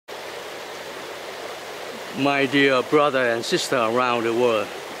My dear brother and sister around the world,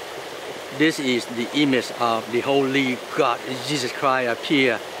 this is the image of the Holy God Jesus Christ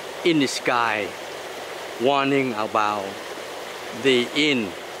appear in the sky, warning about the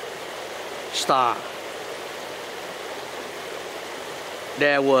end star.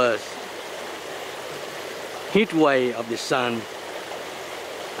 There was heat wave of the sun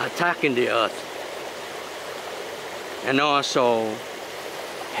attacking the earth, and also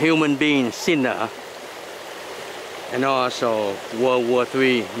human being sinner, and also World War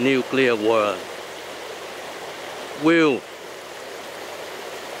III nuclear war will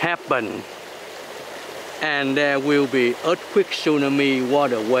happen, and there will be earthquake, tsunami,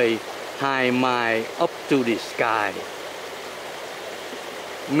 water wave high mile up to the sky.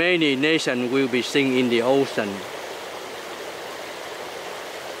 Many nations will be sink in the ocean,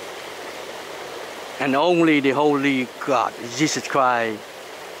 and only the Holy God Jesus Christ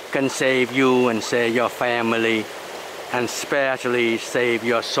can save you and save your family, and especially save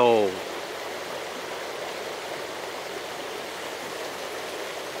your soul.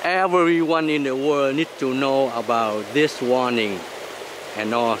 Everyone in the world needs to know about this warning,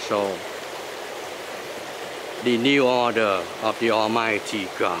 and also the new order of the Almighty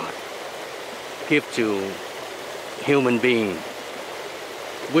God give to human being,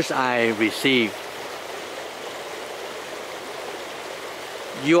 which I received.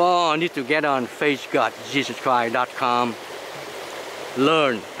 You all need to get on FaithGodJesusChrist.com,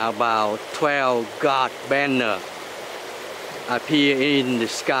 learn about 12 God banner appear in the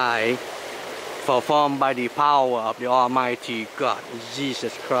sky, performed by the power of the Almighty God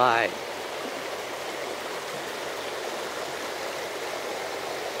Jesus Christ.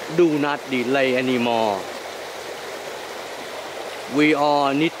 Do not delay anymore. We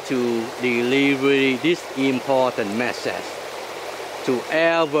all need to deliver this important message to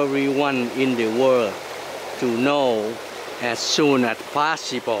everyone in the world to know as soon as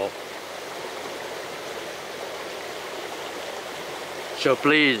possible. So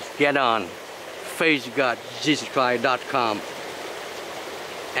please get on FaithGodJesusChrist.com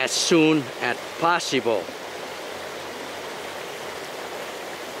as soon as possible.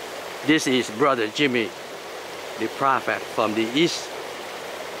 This is Brother Jimmy, the prophet from the East.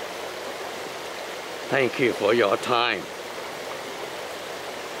 Thank you for your time.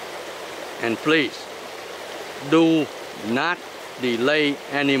 And please, do not delay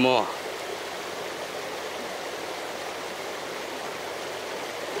anymore.